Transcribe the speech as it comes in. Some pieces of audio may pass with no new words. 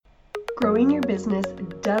Growing your business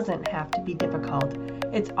doesn't have to be difficult.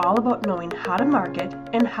 It's all about knowing how to market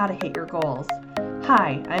and how to hit your goals.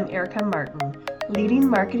 Hi, I'm Erica Martin, leading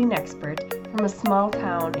marketing expert from a small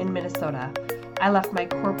town in Minnesota. I left my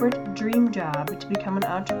corporate dream job to become an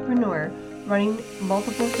entrepreneur running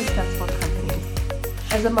multiple successful companies.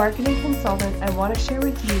 As a marketing consultant, I want to share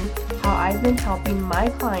with you how I've been helping my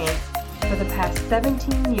clients for the past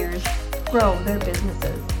 17 years grow their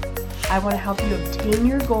businesses. I want to help you obtain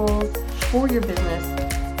your goals for your business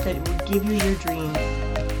that will give you your dreams.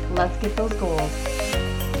 Let's get those goals.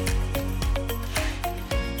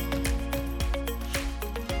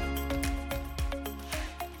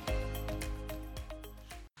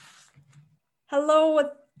 Hello,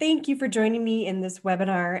 thank you for joining me in this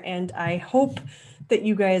webinar, and I hope that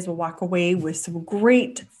you guys will walk away with some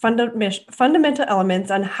great fundamental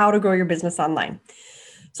elements on how to grow your business online.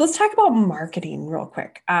 So let's talk about marketing real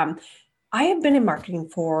quick. I have been in marketing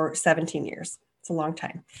for 17 years. It's a long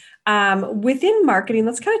time. Within marketing,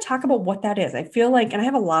 let's kind of talk about what that is. I feel like, and I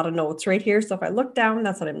have a lot of notes right here. So if I look down,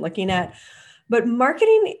 that's what I'm looking at. But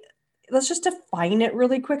marketing, let's just define it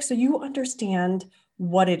really quick so you understand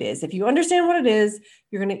what it is. If you understand what it is,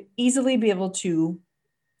 you're going to easily be able to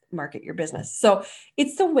market your business. So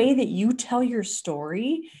it's the way that you tell your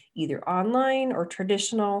story, either online or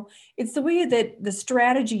traditional. It's the way that the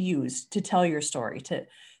strategy used to tell your story,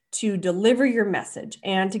 to deliver your message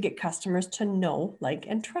and to get customers to know, like,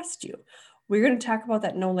 and trust you. We're going to talk about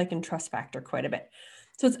that know, like, and trust factor quite a bit.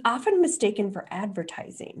 So it's often mistaken for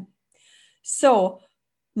advertising. So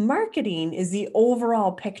marketing is the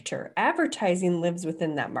overall picture. Advertising lives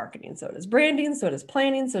within that marketing. So does branding, so does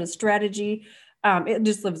planning, so does strategy. It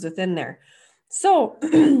just lives within there. So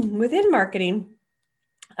within marketing,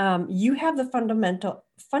 you have the fundamental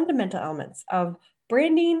elements of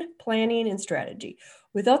branding, planning, and strategy.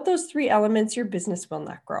 Without those three elements, your business will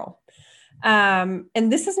not grow. And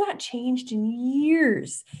this has not changed in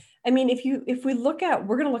years. I mean, if we look at,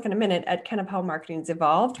 we're going to look in a minute at kind of how marketing's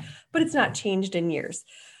evolved, but it's not changed in years.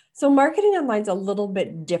 So marketing online is a little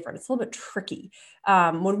bit different. It's a little bit tricky.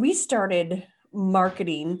 When we started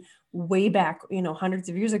marketing way back, hundreds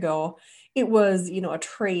of years ago, it was, a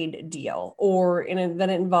trade deal, then it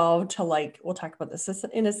involved to, like, we'll talk about this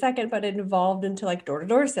in a second, but it evolved into like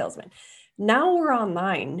door-to-door salesmen. Now we're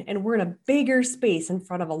online and we're in a bigger space in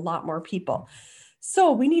front of a lot more people.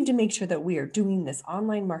 So we need to make sure that we are doing this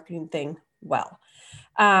online marketing thing well.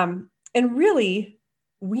 And really,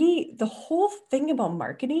 the whole thing about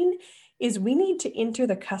marketing is we need to enter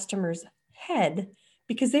the customer's head,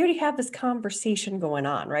 because they already have this conversation going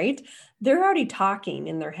on, right? They're already talking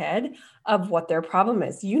in their head of what their problem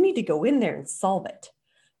is. You need to go in there and solve it,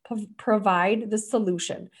 provide the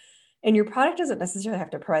solution. And your product doesn't necessarily have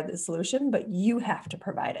to provide the solution, but you have to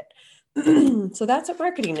provide it. So that's what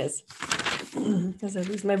marketing is, as I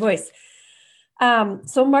lose my voice.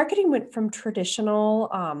 So marketing went from traditional,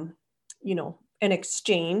 an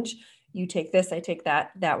exchange. You take this, I take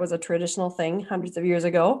that. That was a traditional thing hundreds of years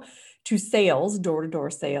ago, to sales, door-to-door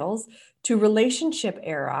sales, to relationship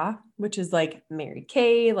era, which is like Mary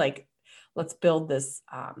Kay, like, let's build this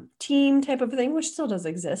team type of thing, which still does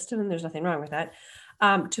exist, and there's nothing wrong with that,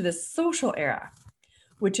 to the social era,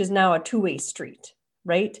 which is now a two-way street,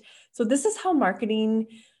 right? So this is how marketing,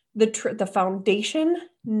 the foundation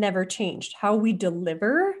never changed. How we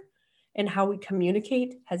deliver and how we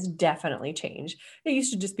communicate has definitely changed. It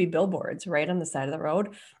used to just be billboards right on the side of the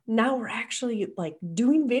road. Now we're actually like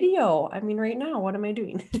doing video. I mean, right now, what am I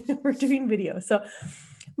doing? We're doing video. So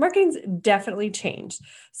marketing's definitely changed.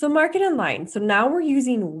 So market online. So now we're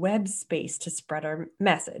using web space to spread our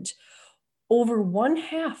message. Over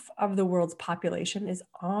 1/2 of the world's population is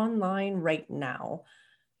online right now.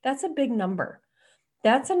 That's a big number.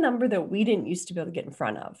 That's a number that we didn't used to be able to get in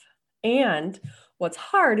front of. And what's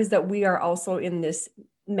hard is that we are also in this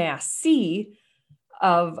mass sea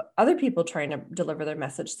of other people trying to deliver their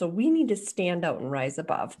message. So we need to stand out and rise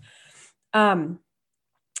above. So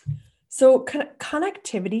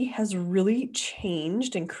connectivity has really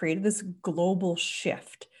changed and created this global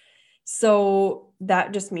shift. So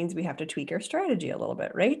that just means we have to tweak our strategy a little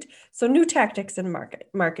bit, right? So new tactics in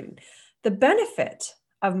marketing. The benefit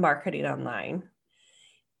of marketing online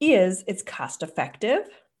is it's cost effective.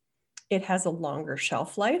 It has a longer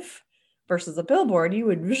shelf life versus a billboard.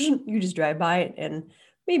 You just drive by it and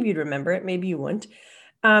maybe you'd remember it, maybe you wouldn't.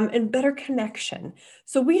 And better connection.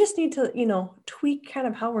 So we just need to, tweak kind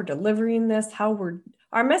of how we're delivering this, our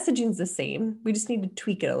messaging's the same. We just need to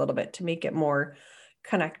tweak it a little bit to make it more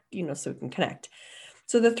connect, so we can connect.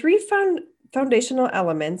 So the three foundational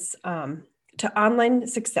elements to online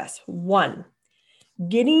success. 1,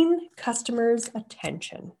 getting customers'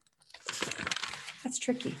 attention. That's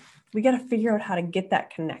tricky. We got to figure out how to get that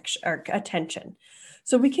connection or attention.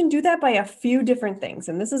 So we can do that by a few different things.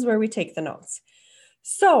 And this is where we take the notes.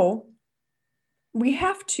 So we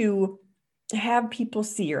have to have people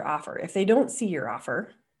see your offer. If they don't see your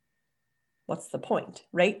offer, what's the point,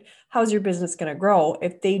 right? How's your business going to grow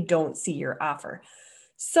if they don't see your offer?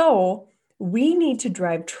 So we need to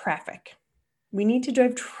drive traffic. We need to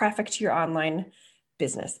drive traffic to your online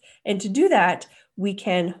business. And to do that, we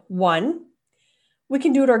can, one, we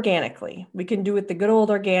can do it organically. We can do it the good old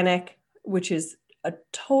organic, which is a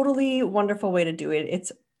totally wonderful way to do it.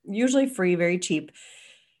 It's usually free, very cheap.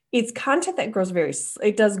 It's content that grows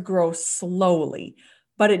it does grow slowly,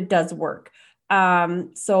 but it does work.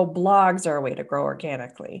 So blogs are a way to grow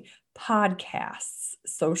organically, podcasts,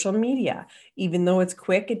 social media, even though it's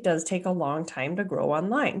quick, it does take a long time to grow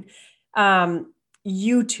online.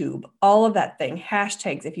 YouTube, all of that thing,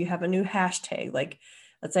 hashtags. If you have a new hashtag, like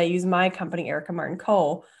let's say I use my company, Erica Martin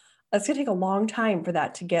Co., it's going to take a long time for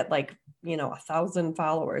that to get 1,000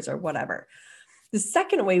 followers or whatever. The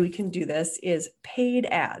second way we can do this is paid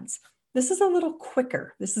ads. This is a little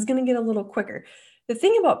quicker. This is going to get a little quicker. The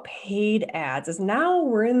thing about paid ads is now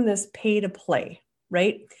we're in this pay to play,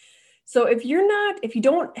 right? So if you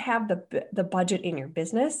don't have the budget in your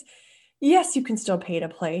business, yes, you can still pay to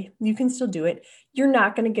play. You can still do it. You're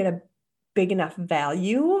not going to get a big enough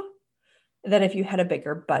value than if you had a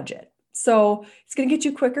bigger budget. So it's going to get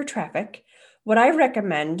you quicker traffic. What I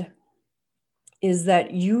recommend is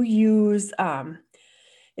that you use,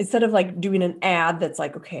 instead of doing an ad that's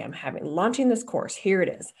okay, I'm launching this course, here it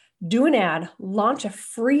is. Do an ad, launch a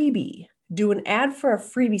freebie, do an ad for a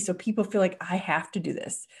freebie so people feel like I have to do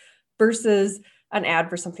this versus an ad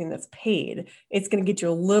for something that's paid. It's going to get you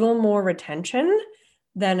a little more retention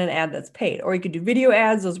than an ad that's paid. Or you could do video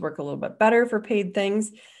ads. Those work a little bit better for paid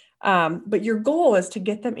things. But your goal is to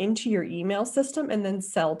get them into your email system and then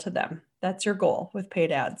sell to them. That's your goal with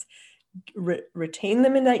paid ads. Retain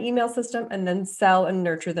them in that email system and then sell and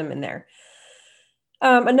nurture them in there.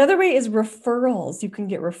 Another way is referrals. You can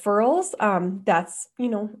get referrals. That's,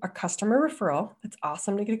 a customer referral. It's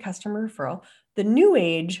awesome to get a customer referral. The new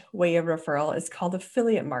age way of referral is called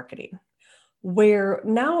affiliate marketing, where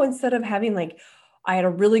now instead of having I had a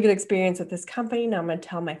really good experience with this company, now I'm going to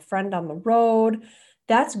tell my friend on the road.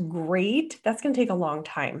 That's great. That's going to take a long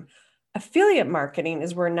time. Affiliate marketing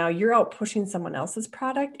is where now you're out pushing someone else's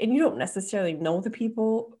product and you don't necessarily know the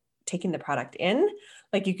people taking the product in.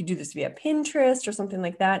 You could do this via Pinterest or something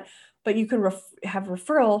like that, but you can have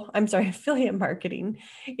affiliate marketing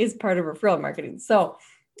is part of referral marketing. So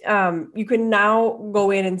you can now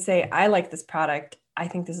go in and say, I like this product. I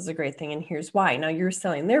think this is a great thing. And here's why. Now you're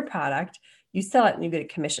selling their product, you sell it and you get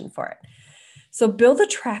a commission for it. So build a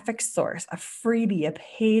traffic source, a freebie, a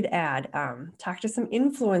paid ad, talk to some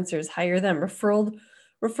influencers, hire them,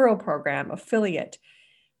 referral program, affiliate.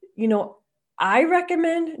 I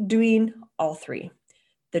recommend doing all three.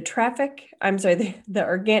 The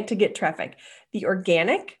organic to get traffic, the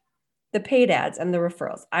organic, the paid ads, and the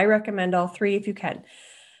referrals. I recommend all three if you can.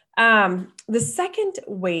 The second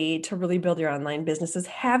way to really build your online business is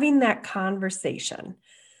having that conversation.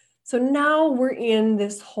 So now we're in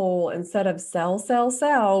this whole, instead of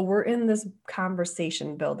sell, we're in this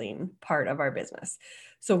conversation building part of our business.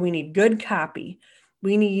 So we need good copy.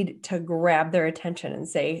 We need to grab their attention and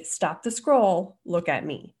say, stop the scroll, look at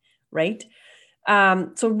me, right?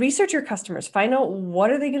 So research your customers, find out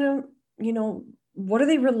what are they going to, what do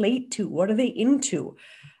they relate to? What are they into?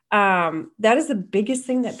 That is the biggest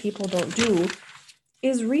thing that people don't do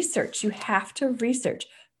is research. You have to research.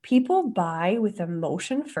 People buy with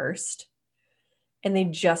emotion first and they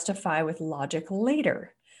justify with logic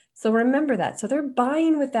later. So remember that. So they're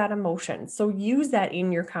buying with that emotion. So use that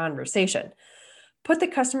in your conversation. Put the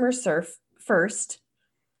customer first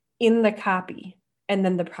in the copy and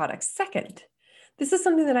then the product second. This is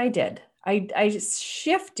something that I did. I just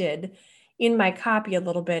shifted in my copy a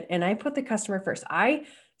little bit and I put the customer first. I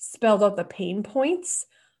spelled out the pain points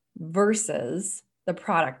versus the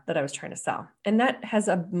product that I was trying to sell. And that has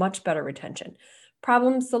a much better retention.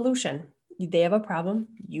 Problem, solution. They have a problem.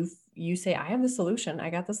 You say, I have the solution.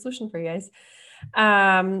 I got the solution for you guys.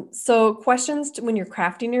 So questions when you're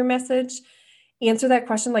crafting your message, answer that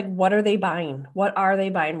question like, what are they buying? What are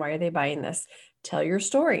they buying? Why are they buying this? Tell your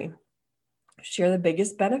story. Share the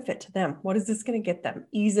biggest benefit to them. What is this going to get them?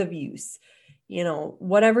 Ease of use.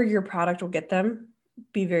 Whatever your product will get them,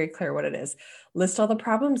 be very clear what it is. List all the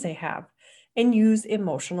problems they have and use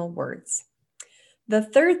emotional words. The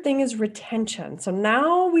third thing is retention. So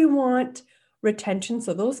now we want retention.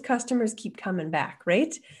 So those customers keep coming back,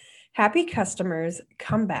 right? Happy customers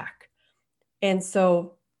come back. And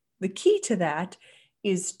so the key to that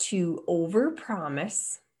is to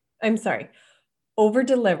over-promise. I'm sorry,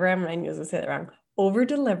 over-deliver. I'm going to say that wrong.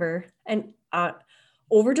 Over-deliver and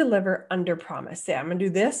over-deliver, under-promise. Say, I'm going to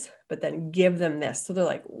do this, but then give them this. So they're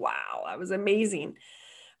like, wow, that was amazing.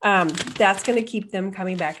 That's going to keep them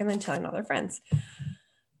coming back and then telling all their friends.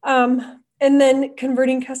 And then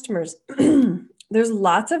converting customers. There's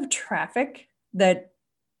lots of traffic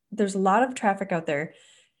there's a lot of traffic out there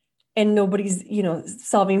and nobody's,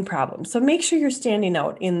 solving problems. So make sure you're standing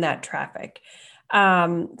out in that traffic.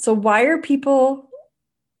 So why are people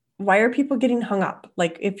getting hung up?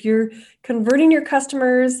 Like if you're converting your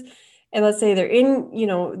customers and let's say they're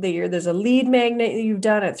in, there's a lead magnet that you've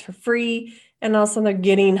done, it's for free, and all of a sudden they're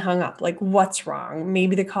getting hung up. Like what's wrong?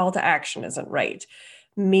 Maybe the call to action isn't right.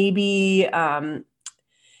 Maybe,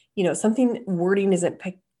 something wording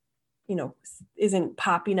isn't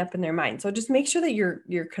popping up in their mind. So just make sure that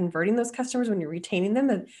you're converting those customers when you're retaining them,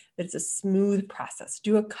 that it's a smooth process.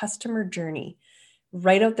 Do a customer journey,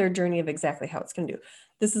 write out their journey of exactly how it's going to do.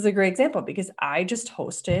 This is a great example because I just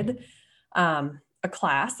hosted a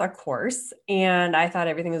course, and I thought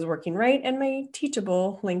everything was working right. And my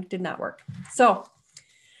Teachable link did not work. So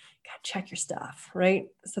gotta check your stuff, right?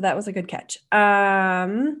 So that was a good catch.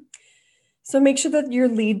 So make sure that your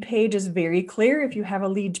lead page is very clear if you have a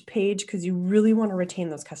lead page, because you really want to retain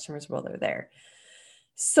those customers while they're there.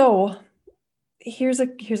 So here's a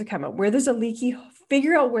comment.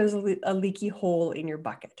 Figure out where there's a leaky hole in your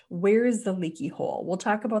bucket. Where is the leaky hole? We'll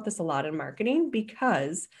talk about this a lot in marketing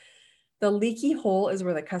because the leaky hole is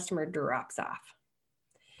where the customer drops off.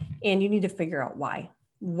 And you need to figure out why.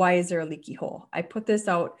 Why is there a leaky hole? I put this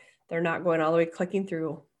out. They're not going all the way clicking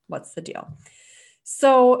through. What's the deal?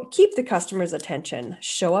 So keep the customer's attention,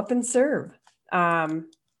 show up and serve.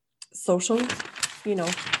 Social,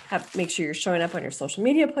 make sure you're showing up on your social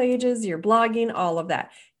media pages, your blogging, all of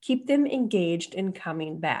that. Keep them engaged and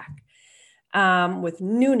coming back with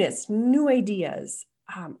newness, new ideas.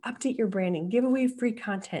 Update your branding, give away free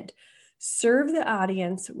content, serve the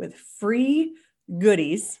audience with free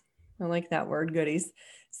goodies. I like that word, goodies.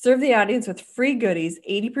 Serve the audience with free goodies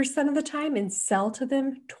 80% of the time and sell to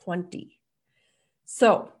them 20%.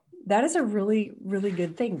 So that is a really, really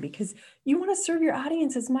good thing because you want to serve your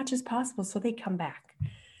audience as much as possible so they come back.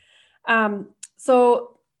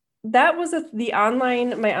 So that was my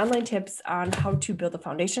online tips on how to build the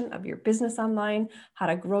foundation of your business online, how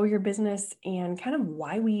to grow your business, and kind of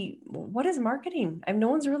what is marketing? No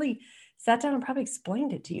one's really sat down and probably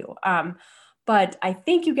explained it to you. But I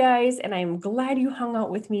thank you guys, and I'm glad you hung out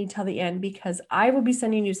with me till the end because I will be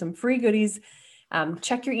sending you some free goodies.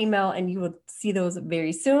 Check your email and you will see those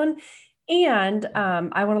very soon. And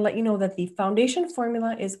I want to let you know that the foundation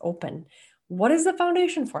formula is open. What is the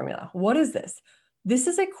foundation formula? What is this? This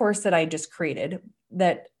is a course that I just created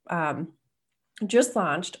that just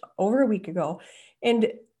launched over a week ago.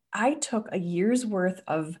 And I took a year's worth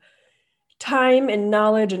of time and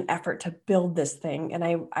knowledge and effort to build this thing. And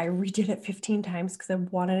I redid it 15 times because I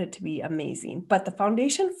wanted it to be amazing. But the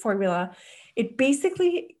foundation formula, it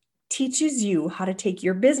basically teaches you how to take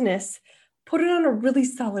your business, put it on a really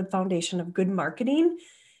solid foundation of good marketing.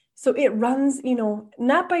 So it runs,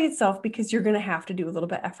 not by itself because you're going to have to do a little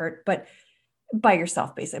bit of effort, but by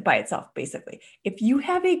itself, basically. If you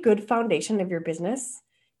have a good foundation of your business,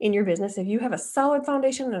 if you have a solid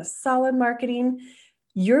foundation and a solid marketing,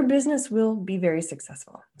 your business will be very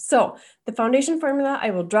successful. So the foundation formula,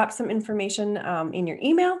 I will drop some information in your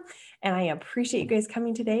email, and I appreciate you guys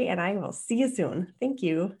coming today, and I will see you soon. Thank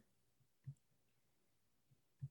you.